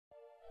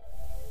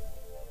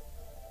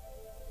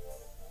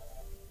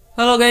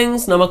Halo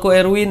gengs, namaku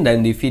Erwin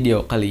dan di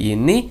video kali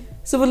ini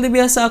seperti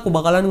biasa aku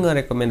bakalan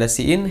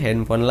ngerekomendasiin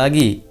handphone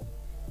lagi.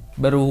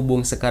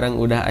 Berhubung sekarang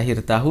udah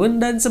akhir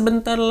tahun dan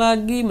sebentar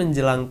lagi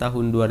menjelang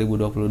tahun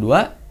 2022.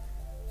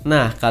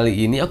 Nah,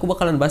 kali ini aku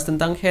bakalan bahas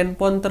tentang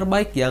handphone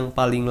terbaik yang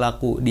paling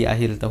laku di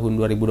akhir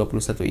tahun 2021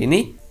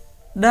 ini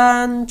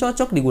dan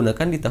cocok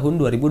digunakan di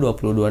tahun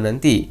 2022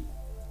 nanti.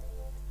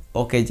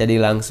 Oke, jadi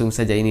langsung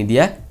saja ini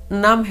dia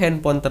 6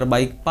 handphone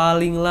terbaik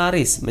paling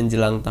laris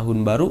menjelang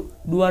tahun baru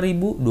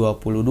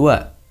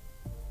 2022.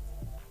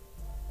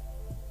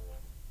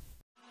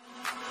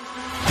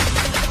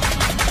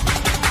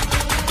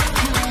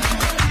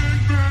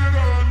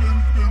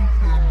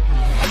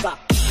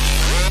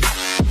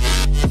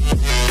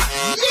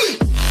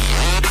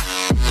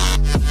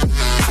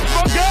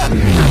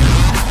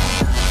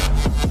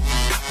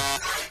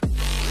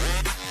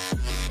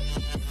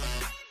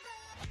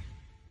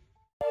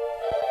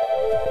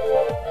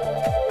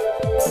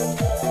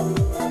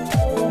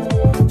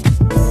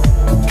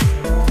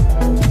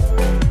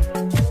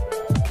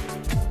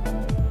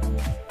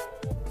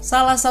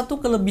 Salah satu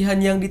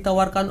kelebihan yang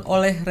ditawarkan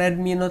oleh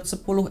Redmi Note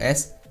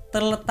 10s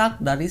terletak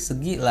dari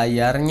segi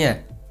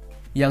layarnya,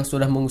 yang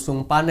sudah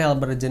mengusung panel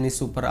berjenis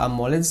Super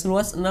AMOLED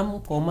seluas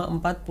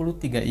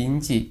 6,43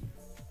 inci.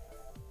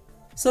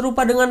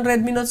 Serupa dengan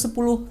Redmi Note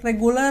 10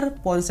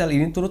 reguler, ponsel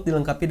ini turut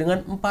dilengkapi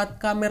dengan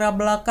 4 kamera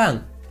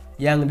belakang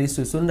yang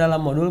disusun dalam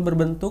modul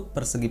berbentuk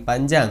persegi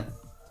panjang.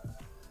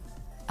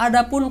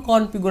 Adapun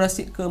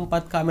konfigurasi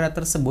keempat kamera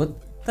tersebut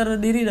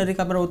terdiri dari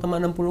kamera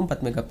utama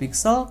 64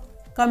 megapiksel,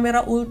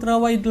 kamera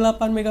ultrawide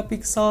 8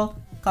 megapiksel,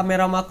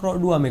 kamera makro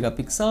 2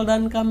 megapiksel,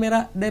 dan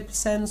kamera depth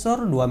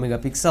sensor 2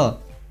 megapiksel.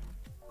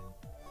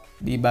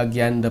 Di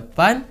bagian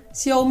depan,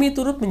 Xiaomi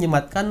turut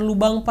menyematkan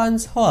lubang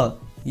punch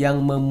hole yang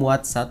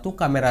memuat satu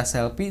kamera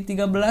selfie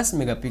 13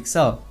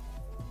 megapiksel.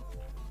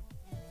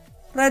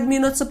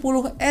 Redmi Note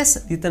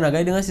 10s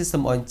ditenagai dengan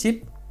sistem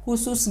on-chip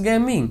khusus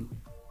gaming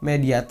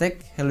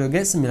MediaTek Helio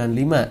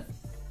G95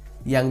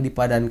 yang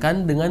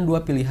dipadankan dengan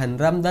dua pilihan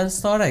RAM dan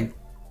storage,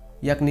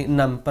 yakni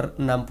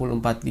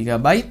 6/64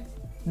 GB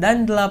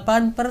dan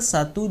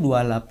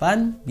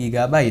 8/128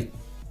 GB.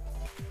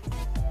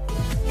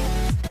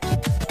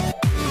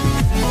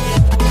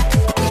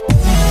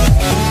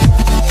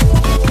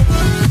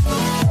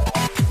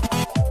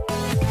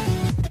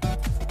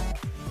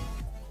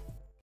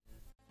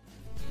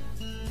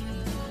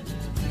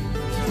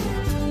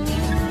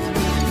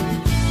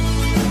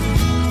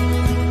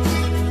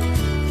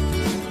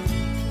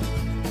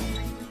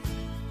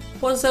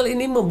 Ponsel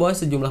ini membawa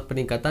sejumlah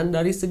peningkatan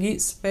dari segi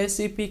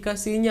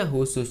spesifikasinya,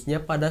 khususnya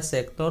pada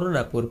sektor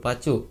dapur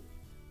pacu.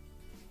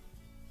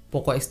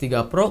 Poco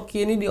X3 Pro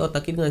kini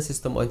diotaki dengan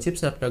sistem on-chip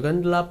Snapdragon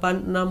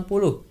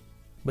 860,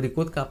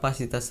 berikut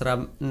kapasitas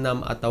RAM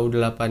 6 atau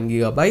 8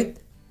 GB,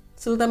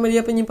 serta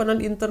media penyimpanan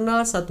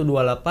internal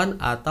 128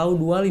 atau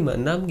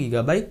 256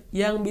 GB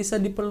yang bisa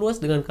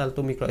diperluas dengan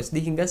kartu microSD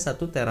hingga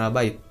 1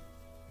 TB.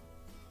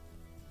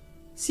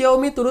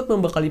 Xiaomi turut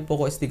membekali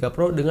Poco X3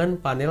 Pro dengan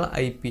panel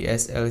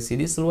IPS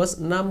LCD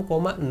seluas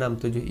 6,67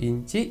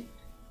 inci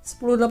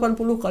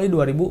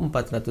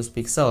 1080x2400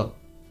 pixel.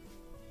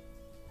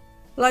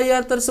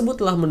 Layar tersebut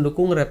telah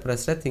mendukung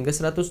refresh rate hingga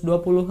 120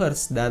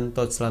 Hz dan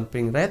touch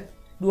slumping rate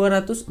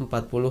 240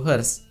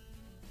 Hz.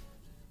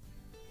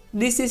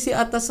 Di sisi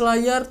atas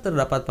layar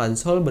terdapat punch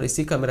hole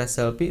berisi kamera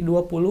selfie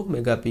 20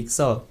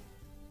 megapiksel.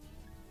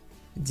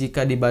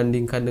 Jika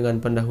dibandingkan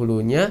dengan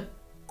pendahulunya,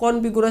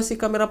 konfigurasi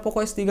kamera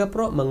Poco X3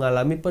 Pro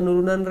mengalami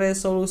penurunan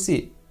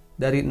resolusi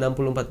dari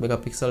 64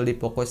 megapiksel di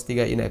Poco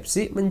X3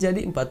 NFC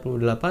menjadi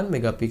 48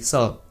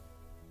 megapiksel.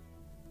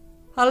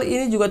 Hal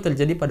ini juga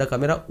terjadi pada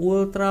kamera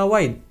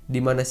ultrawide,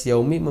 di mana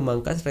Xiaomi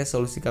memangkas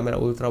resolusi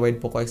kamera ultrawide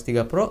Poco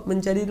X3 Pro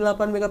menjadi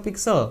 8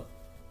 megapiksel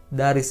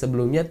dari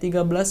sebelumnya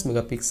 13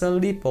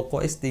 megapiksel di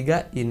Poco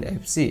X3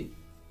 NFC.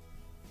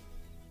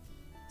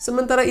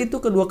 Sementara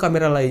itu, kedua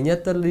kamera lainnya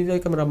terdiri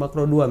dari kamera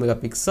makro 2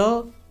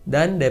 megapiksel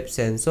dan depth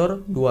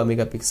sensor 2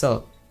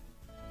 megapiksel.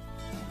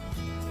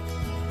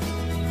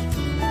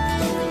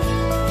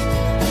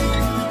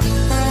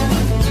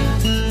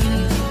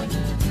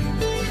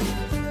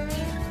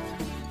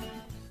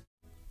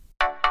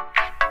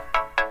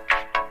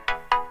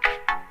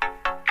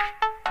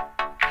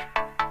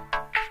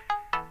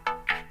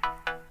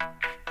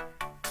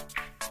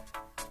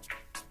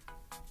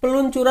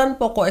 Peluncuran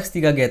Poco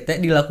X3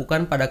 GT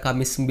dilakukan pada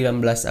Kamis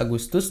 19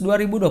 Agustus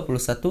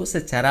 2021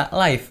 secara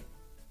live.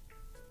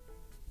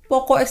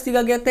 Poco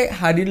X3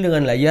 GT hadir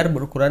dengan layar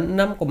berukuran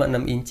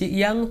 6,6 inci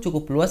yang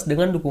cukup luas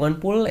dengan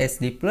dukungan Full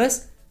HD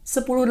Plus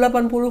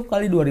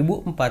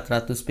 1080x2400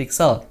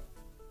 pixel.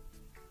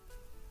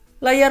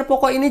 Layar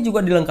Poco ini juga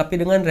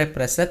dilengkapi dengan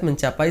refresh rate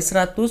mencapai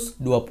 120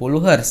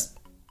 Hz.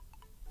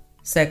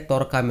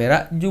 Sektor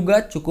kamera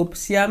juga cukup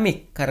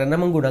ciamik karena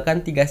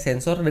menggunakan 3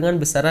 sensor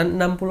dengan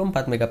besaran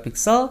 64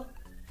 megapiksel,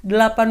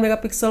 8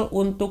 megapiksel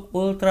untuk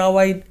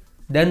ultrawide,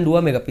 dan 2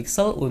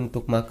 megapiksel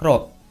untuk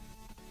makro.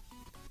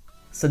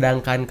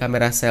 Sedangkan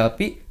kamera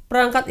selfie,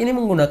 perangkat ini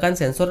menggunakan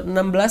sensor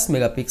 16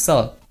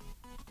 megapiksel.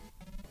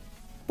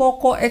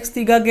 Poco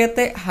X3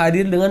 GT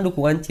hadir dengan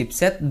dukungan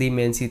chipset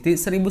Dimensity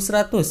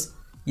 1100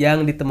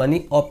 yang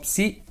ditemani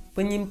opsi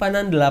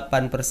penyimpanan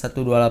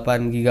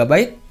 8/128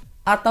 GB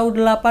atau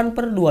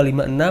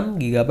 8/256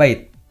 GB.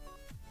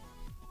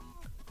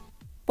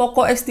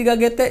 Poco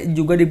X3 GT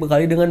juga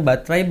dibekali dengan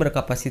baterai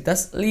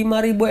berkapasitas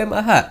 5000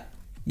 mAh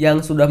yang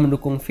sudah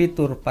mendukung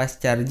fitur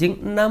fast charging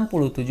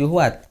 67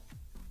 Watt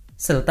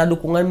serta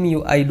dukungan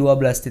MIUI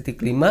 12.5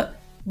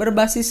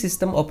 berbasis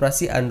sistem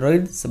operasi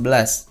Android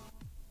 11.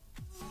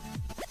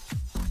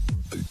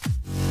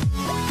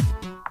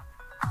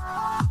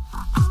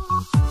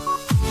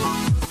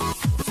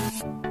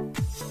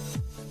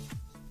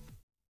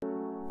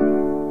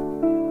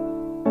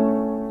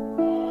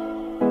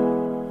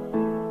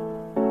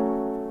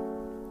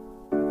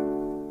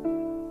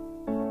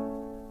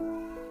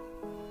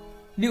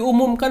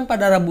 Diumumkan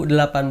pada Rabu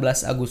 18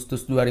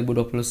 Agustus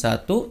 2021,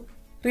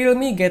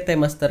 Realme GT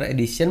Master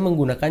Edition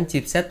menggunakan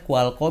chipset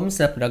Qualcomm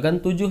Snapdragon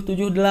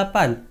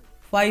 778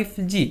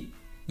 5G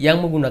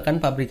yang menggunakan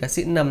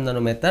fabrikasi 6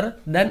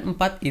 nanometer dan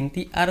 4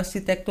 inti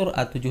arsitektur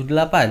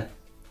A78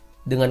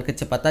 dengan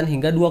kecepatan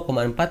hingga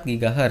 2,4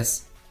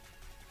 GHz.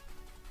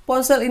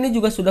 Ponsel ini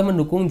juga sudah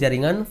mendukung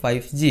jaringan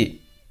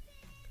 5G.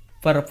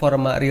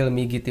 Performa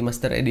Realme GT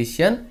Master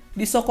Edition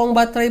disokong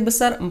baterai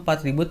besar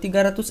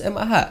 4300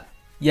 mAh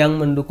yang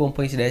mendukung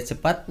pengisi daya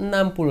cepat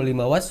 65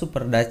 Watt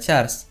Super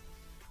Charge.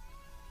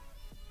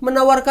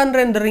 Menawarkan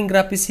rendering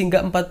grafis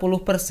hingga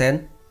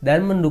 40%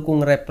 dan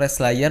mendukung refresh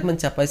layar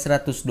mencapai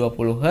 120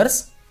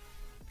 Hz,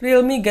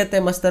 Realme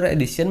GT Master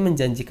Edition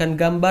menjanjikan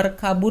gambar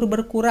kabur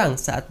berkurang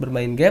saat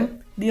bermain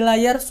game di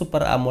layar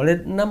Super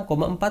AMOLED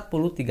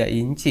 6,43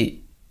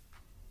 inci.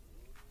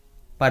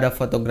 Pada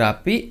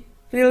fotografi,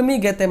 Realme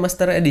GT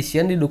Master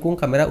Edition didukung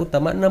kamera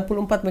utama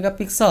 64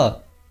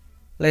 megapiksel,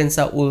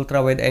 lensa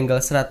ultra wide angle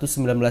 119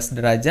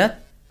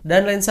 derajat,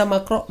 dan lensa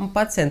makro 4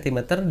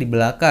 cm di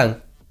belakang.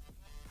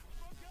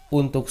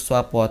 Untuk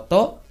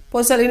swafoto,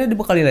 ponsel ini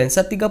dibekali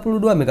lensa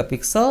 32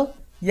 megapiksel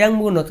yang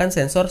menggunakan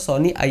sensor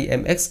Sony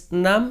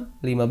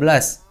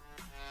IMX615.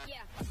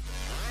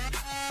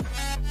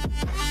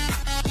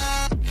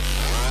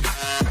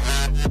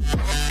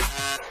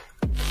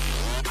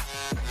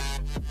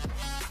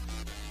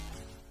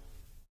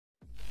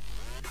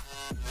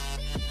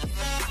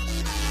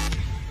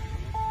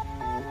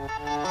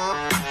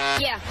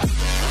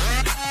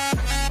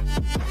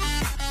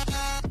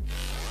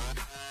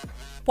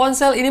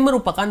 Ponsel ini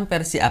merupakan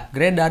versi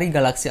upgrade dari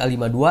Galaxy A5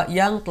 II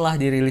yang telah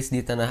dirilis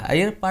di tanah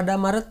air pada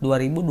Maret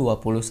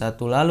 2021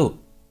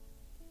 lalu.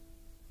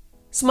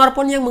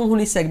 Smartphone yang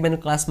menghuni segmen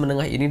kelas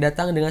menengah ini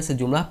datang dengan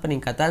sejumlah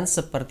peningkatan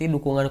seperti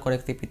dukungan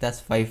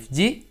konektivitas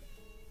 5G,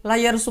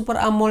 layar Super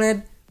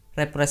AMOLED,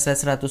 refresh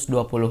rate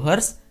 120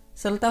 Hz,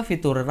 serta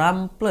fitur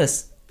RAM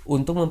Plus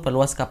untuk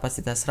memperluas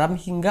kapasitas RAM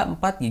hingga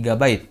 4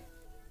 GB.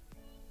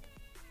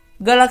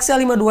 Galaxy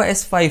A5 II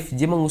S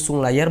 5G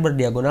mengusung layar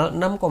berdiagonal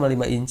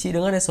 6,5 inci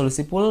dengan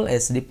resolusi Full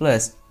HD+.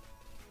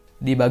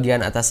 Di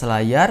bagian atas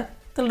layar,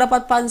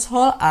 terdapat punch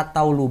hole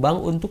atau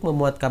lubang untuk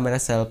memuat kamera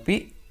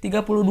selfie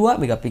 32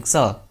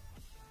 megapiksel.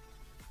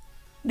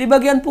 Di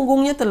bagian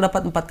punggungnya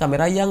terdapat 4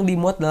 kamera yang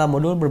dimuat dalam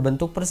modul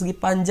berbentuk persegi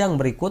panjang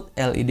berikut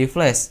LED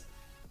flash.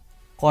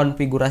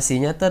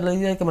 Konfigurasinya terdiri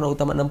dari kamera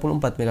utama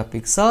 64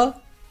 megapiksel,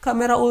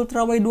 kamera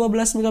ultrawide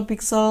 12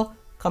 megapiksel,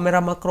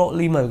 kamera makro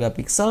 5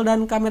 megapiksel,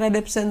 dan kamera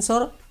depth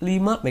sensor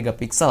 5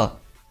 megapiksel.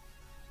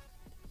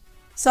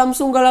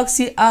 Samsung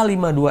Galaxy A5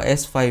 II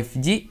S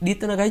 5G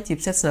ditenagai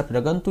chipset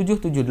Snapdragon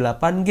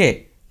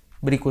 778G,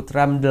 berikut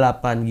RAM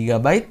 8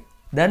 GB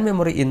dan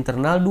memori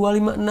internal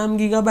 256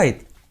 GB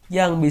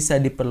yang bisa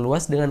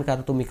diperluas dengan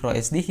kartu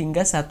microSD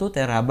hingga 1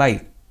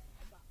 TB.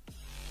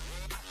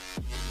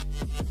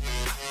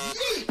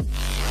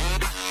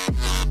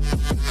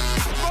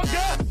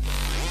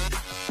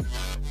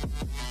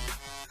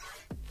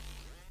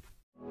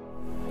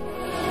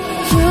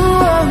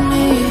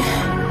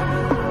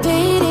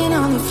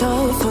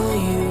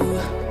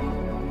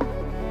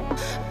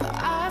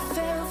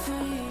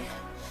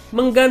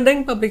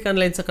 Menggandeng pabrikan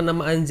lensa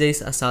kenamaan Zeiss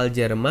asal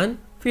Jerman,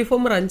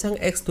 Vivo merancang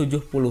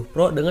X70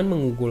 Pro dengan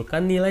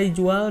mengunggulkan nilai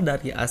jual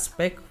dari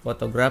aspek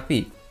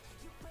fotografi.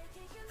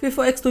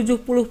 Vivo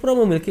X70 Pro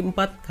memiliki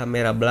 4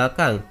 kamera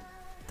belakang,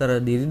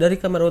 terdiri dari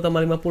kamera utama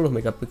 50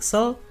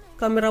 megapiksel,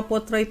 kamera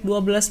portrait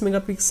 12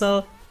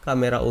 megapiksel,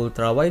 kamera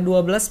ultrawide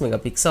 12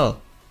 megapiksel.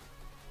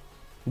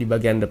 Di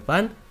bagian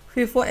depan,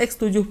 Vivo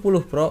X70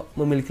 Pro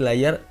memiliki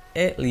layar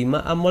E5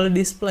 AMOLED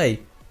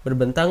display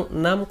berbentang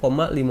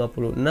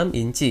 6,56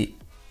 inci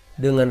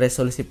dengan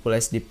resolusi Full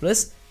HD+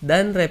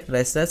 dan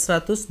refresh rate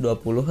 120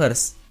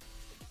 Hz.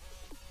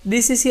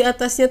 Di sisi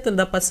atasnya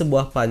terdapat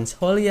sebuah punch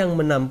hole yang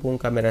menampung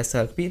kamera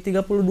selfie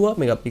 32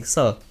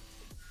 megapiksel.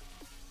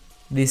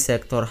 Di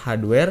sektor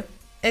hardware,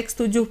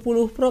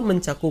 X70 Pro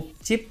mencakup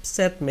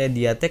chipset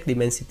MediaTek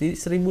Dimensity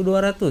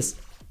 1200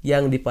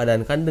 yang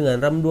dipadankan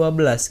dengan RAM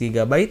 12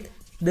 GB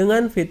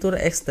dengan fitur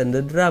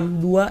extended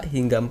RAM 2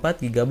 hingga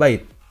 4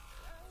 GB.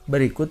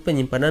 Berikut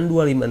penyimpanan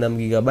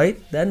 256 GB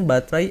dan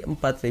baterai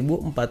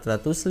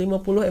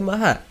 4450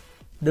 mAh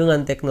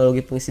dengan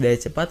teknologi pengisi daya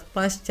cepat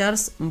fast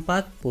charge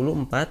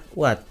 44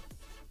 watt.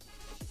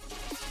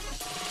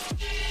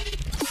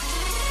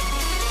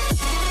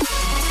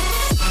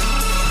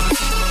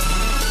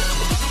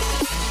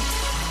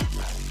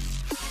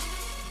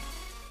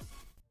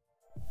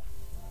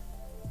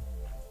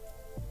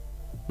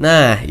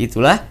 Nah,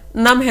 itulah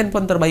 6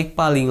 handphone terbaik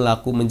paling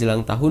laku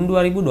menjelang tahun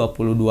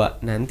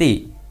 2022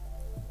 nanti.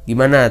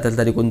 Gimana,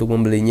 tertarik untuk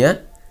membelinya?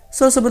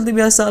 So, seperti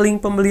biasa,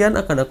 link pembelian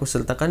akan aku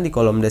sertakan di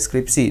kolom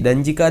deskripsi.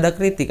 Dan jika ada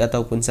kritik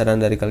ataupun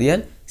saran dari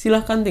kalian,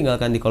 silahkan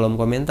tinggalkan di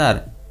kolom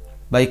komentar.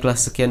 Baiklah,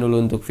 sekian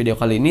dulu untuk video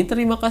kali ini.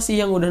 Terima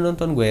kasih yang udah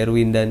nonton. Gue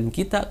Erwin, dan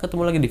kita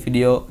ketemu lagi di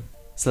video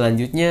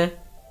selanjutnya.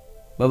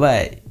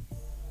 Bye-bye.